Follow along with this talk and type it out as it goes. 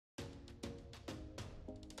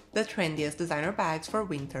the trendiest designer bags for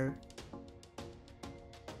winter.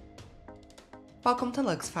 Welcome to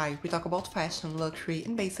Luxfy. We talk about fashion, luxury,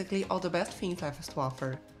 and basically all the best things life has to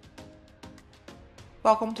offer.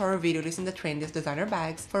 Welcome to our video listing the trendiest designer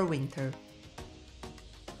bags for winter.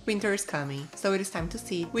 Winter is coming, so it is time to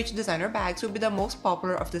see which designer bags will be the most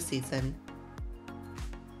popular of the season.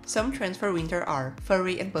 Some trends for winter are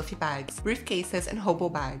furry and puffy bags, briefcases, and hobo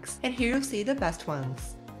bags, and here you'll see the best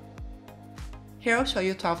ones. Here I'll show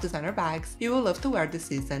you 12 designer bags you will love to wear this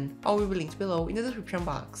season. All will be linked below in the description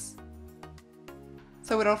box.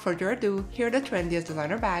 So without further ado, here are the trendiest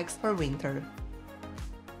designer bags for winter.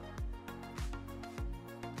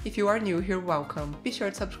 If you are new here, welcome. Be sure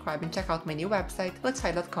to subscribe and check out my new website,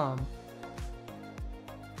 luxfy.com.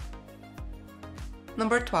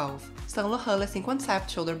 Number 12. Saint Laurent Le Concept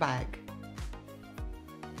Shoulder Bag.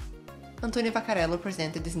 Antonio Vaccarello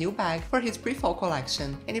presented this new bag for his pre-fall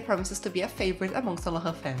collection, and it promises to be a favorite among Saint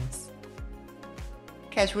Laurent fans.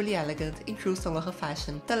 Casually elegant, in true Saint Laurent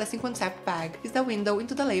fashion, the Le Concept bag is the window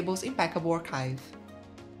into the label's impeccable archive.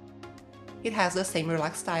 It has the same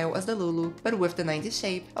relaxed style as the Lulu, but with the 90s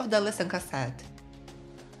shape of the Le Cassette.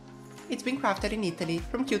 It's been crafted in Italy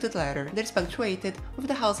from quilted leather that is punctuated with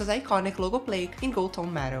the house's iconic logo plaque in gold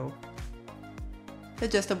tone metal. The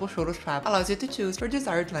adjustable shoulder strap allows you to choose your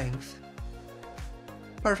desired length.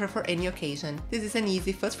 Perfect for any occasion, this is an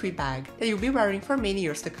easy fuss-free bag that you'll be wearing for many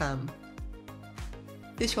years to come.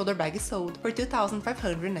 This shoulder bag is sold for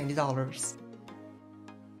 $2,590.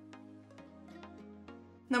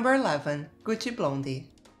 Number 11. Gucci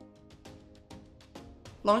Blondie.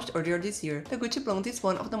 Launched earlier this year, the Gucci Blondie is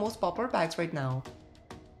one of the most popular bags right now.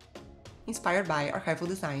 Inspired by archival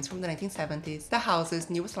designs from the 1970s, the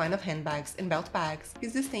house's newest line of handbags and belt bags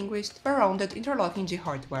is distinguished by rounded interlocking G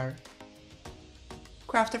hardware.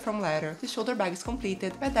 Crafted from leather, the shoulder bag is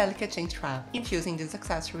completed by a delicate chain strap, infusing this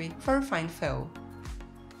accessory with a refined feel.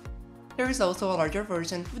 There is also a larger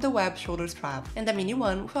version with a web shoulder strap and a mini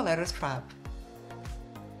one with a leather strap.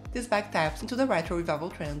 This bag taps into the retro revival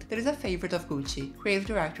trend that is a favorite of Gucci. Creative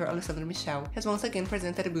director Alessandro Michel has once again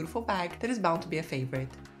presented a beautiful bag that is bound to be a favorite.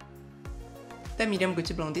 The medium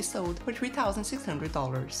Gucci Blondie sold for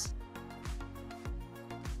 $3,600.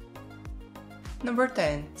 Number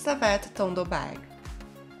 10. Savette Tondo Bag.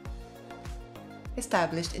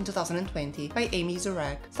 Established in 2020 by Amy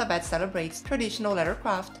Zurek, Savette celebrates traditional leather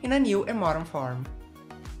craft in a new and modern form.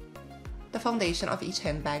 The foundation of each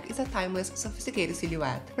handbag is a timeless, sophisticated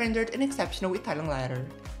silhouette, rendered in exceptional Italian leather.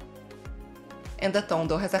 And the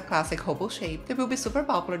Tondo has a classic hobo shape that will be super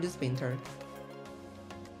popular this winter.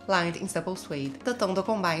 Lined in supple suede, the Tondo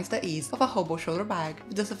combines the ease of a hobo shoulder bag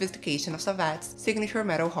with the sophistication of Savette's signature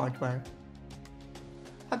metal hardware.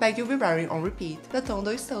 A bag you'll be wearing on repeat, the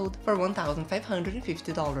Tondo is sold for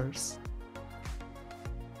 $1,550.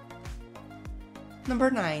 Number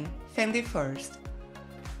 9. Fendi First.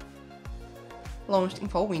 Launched in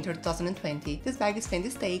fall-winter 2020, this bag is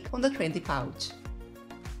Fendi's take on the trendy pouch.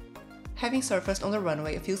 Having surfaced on the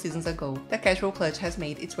runway a few seasons ago, the casual clutch has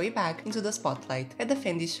made its way back into the spotlight at the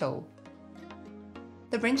Fendi show.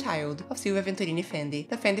 The brainchild of Silvia Venturini Fendi,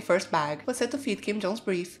 the Fendi First bag was set to fit Kim Jones'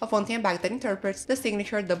 brief of wanting a bag that interprets the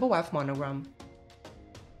signature double F monogram.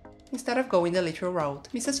 Instead of going the literal route,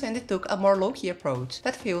 Mrs. Fendi took a more low-key approach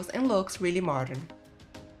that feels and looks really modern.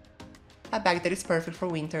 A bag that is perfect for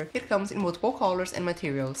winter, it comes in multiple colors and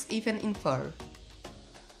materials, even in fur.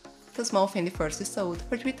 The small Fendi First is sold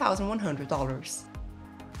for $3,100.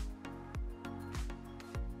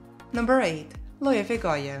 Number 8. Loewe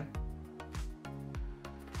Goya.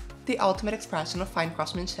 The ultimate expression of fine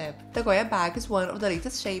craftsmanship, the Goya bag is one of the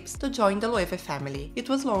latest shapes to join the Loewe family. It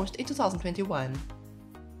was launched in 2021.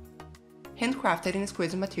 Handcrafted in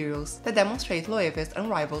exquisite materials that demonstrate Loewe's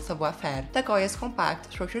unrivaled savoir-faire, the Goya's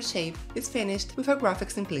compact, structured shape is finished with a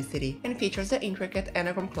graphic simplicity and features the intricate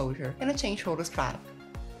anagram closure and a chain shoulder strap.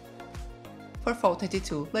 For Fall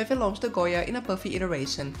 22, Loewe launched the Goya in a puffy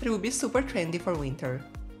iteration that will be super trendy for winter.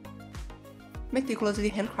 Meticulously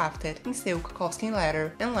handcrafted in silk calfskin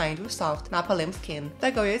leather and lined with soft Napa lamb skin, the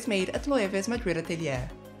Goya is made at Loewe's Madrid atelier.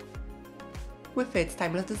 With its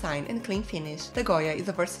timeless design and clean finish, the Goya is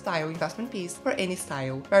a versatile investment piece for any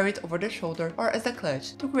style. Wear it over the shoulder or as a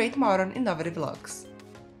clutch to create modern, innovative looks.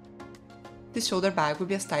 This shoulder bag will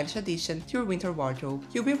be a stylish addition to your winter wardrobe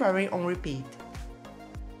you'll be wearing on repeat.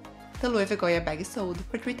 The Loewe Goya bag is sold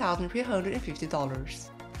for $3,350.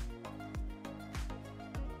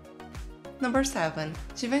 Number 7.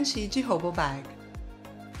 Givenchy G-Hobo Bag.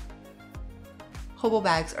 Hobo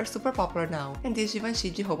bags are super popular now, and this Givenchy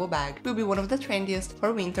G-Hobo Bag will be one of the trendiest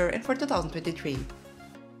for winter and for 2023.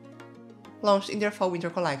 Launched in their fall-winter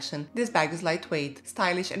collection, this bag is lightweight,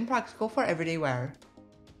 stylish and practical for everyday wear.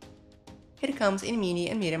 It comes in mini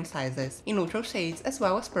and medium sizes, in neutral shades as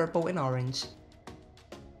well as purple and orange.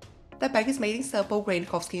 The bag is made in supple grain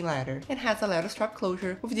calfskin leather and has a leather strap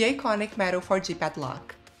closure with the iconic metal 4G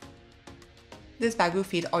padlock. This bag will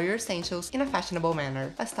fit all your essentials in a fashionable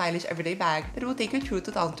manner, a stylish everyday bag that will take you through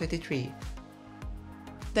 2023.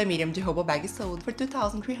 The medium G-Hobo bag is sold for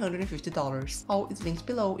 $2,350, all is linked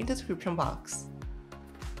below in the description box.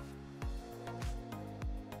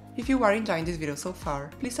 If you are enjoying this video so far,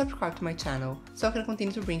 please subscribe to my channel, so I can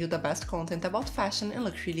continue to bring you the best content about fashion and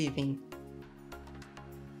luxury living.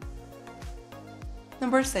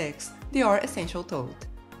 Number 6. Dior Essential Tote.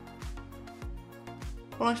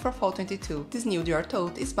 Launched for Fall 22, this new Dior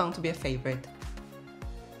tote is bound to be a favorite.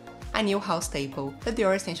 A new house staple, the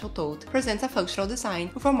Dior Essential Tote presents a functional design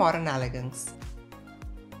with a modern elegance.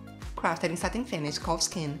 Crafted in satin finish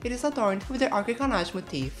calfskin, it is adorned with the archiconage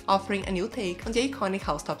motif, offering a new take on the iconic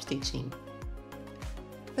housetop stitching.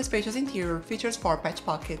 The spacious interior features 4 patch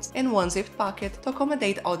pockets and 1 zipped pocket to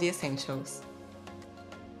accommodate all the essentials.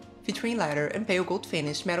 Featuring leather and pale gold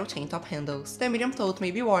finished metal chain top handles, the medium tote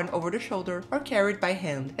may be worn over the shoulder or carried by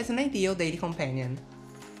hand as an ideal daily companion.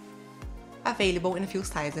 Available in a few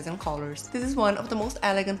sizes and colors, this is one of the most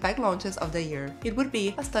elegant bag launches of the year. It would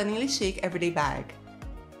be a stunningly chic everyday bag.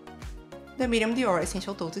 The medium Dior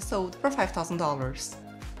Essential Tote is sold for $5,000.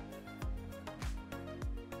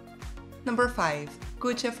 Number 5.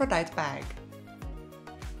 Gucci Aphrodite Bag.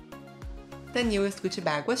 The newest Gucci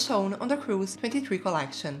bag was shown on the Cruise 23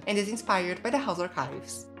 collection and is inspired by the house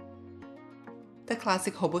archives. The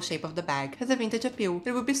classic hobo shape of the bag has a vintage appeal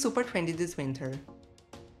that will be super trendy this winter.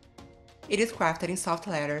 It is crafted in soft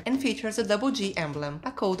leather and features the double G emblem,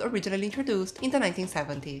 a code originally introduced in the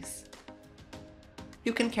 1970s.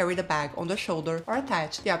 You can carry the bag on the shoulder or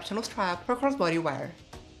attach the optional strap for crossbody wear.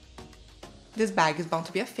 This bag is bound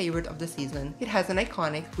to be a favorite of the season. It has an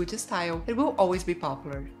iconic Gucci style that will always be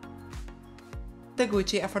popular. The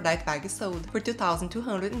Gucci Aphrodite bag is sold for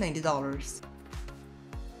 $2,290.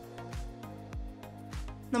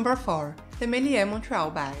 Number 4. DeMellier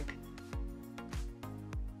Montreal Bag.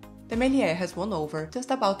 DeMellier has won over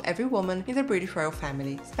just about every woman in the British royal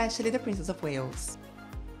family, especially the Princess of Wales.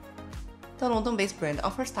 The London-based brand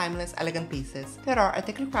offers timeless, elegant pieces that are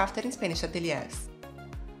ethically crafted in Spanish ateliers.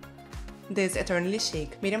 This eternally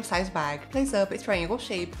chic, medium-sized bag plays up its triangle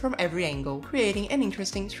shape from every angle, creating an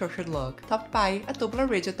interesting structured look, topped by a tubular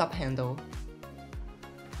rigid top handle.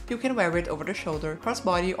 You can wear it over the shoulder,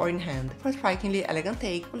 crossbody or in hand for a strikingly elegant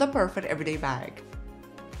take on the perfect everyday bag.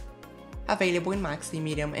 Available in maxi,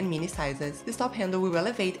 medium and mini sizes, this top handle will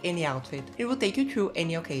elevate any outfit. It will take you through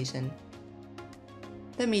any occasion.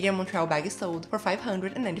 The medium Montreal bag is sold for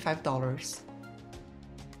 $595.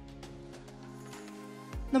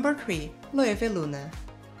 Number 3. Loewe Luna.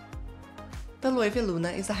 The Loewe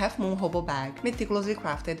Luna is a half-moon hobo bag, meticulously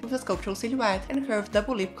crafted with a sculptural silhouette and curved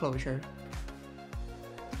double lip closure.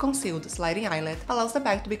 A concealed sliding eyelet allows the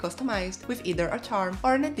bag to be customized with either a charm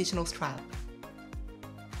or an additional strap.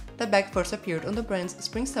 The bag first appeared on the brand's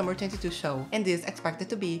Spring-Summer 22 show and is expected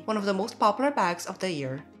to be one of the most popular bags of the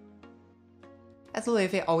year. As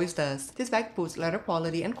Loewe always does, this bag puts leather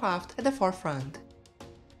quality and craft at the forefront.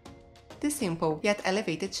 This simple yet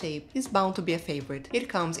elevated shape is bound to be a favorite. It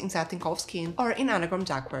comes in satin calfskin or in anagram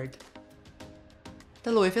jacquard.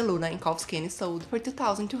 The Loewe Luna in calfskin is sold for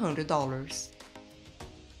 $2,200.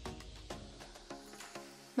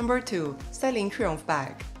 Number 2. Celine Triomphe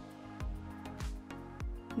Bag.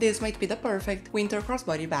 This might be the perfect winter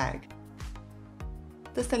crossbody bag.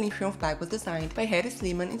 The Celine Triomphe bag was designed by Hedi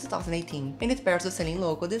Slimane in 2018, and it bears the Celine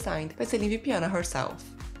logo designed by Celine Vipiana herself.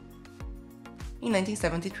 In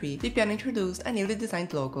 1973, Vipiana introduced a newly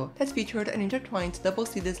designed logo that featured an intertwined double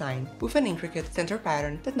C design with an intricate center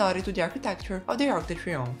pattern that nodded to the architecture of the Arc de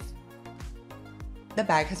Triomphe. The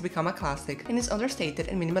bag has become a classic, and its understated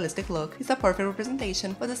and minimalistic look is a perfect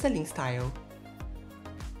representation of the Celine style.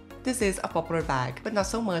 This is a popular bag, but not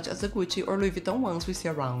so much as the Gucci or Louis Vuitton ones we see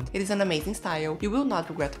around. It is an amazing style you will not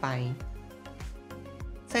regret buying.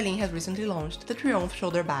 Celine has recently launched the Triomphe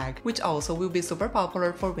shoulder bag, which also will be super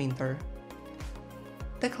popular for winter.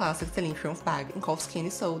 The classic Celine Triomphe bag in calfskin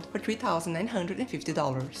is sold for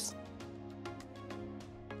 $3,950.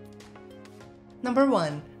 Number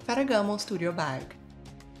 1. Ferragamo Studio Bag.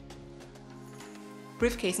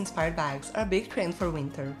 Briefcase-inspired bags are a big trend for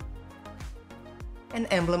winter. An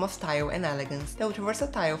emblem of style and elegance, the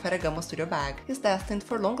ultra-versatile Ferragamo Studio Bag is destined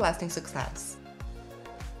for long-lasting success.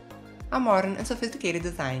 A modern and sophisticated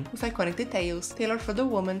design with iconic details tailored for the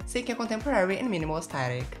woman seeking a contemporary and minimal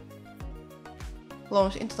aesthetic.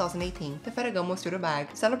 Launched in 2018, the Ferragamo Studio Bag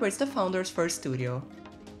celebrates the founder's first studio.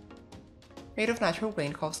 Made of natural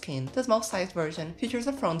grain called skin, the small-sized version features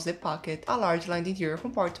a front zip pocket, a large lined interior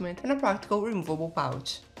compartment, and a practical removable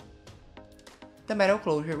pouch. The metal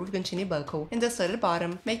closure with Givenchy buckle and the studded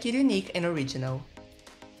bottom make it unique and original.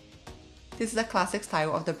 This is a classic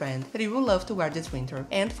style of the brand that you will love to wear this winter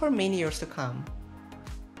and for many years to come.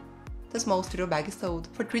 The small studio bag is sold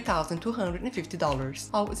for $3,250.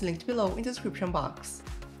 All is linked below in the description box.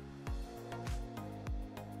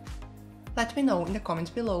 Let me know in the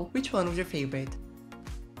comments below which one was your favorite.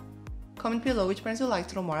 Comment below which brands you'd like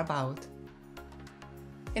to know more about.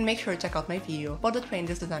 And make sure to check out my video about the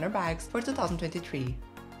Trendiest Designer Bags for 2023.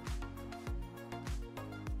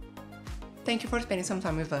 Thank you for spending some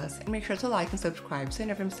time with us, and make sure to like and subscribe so you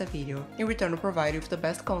never miss a video. In return, we'll provide you with the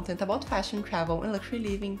best content about fashion, travel, and luxury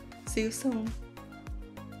living. See you soon!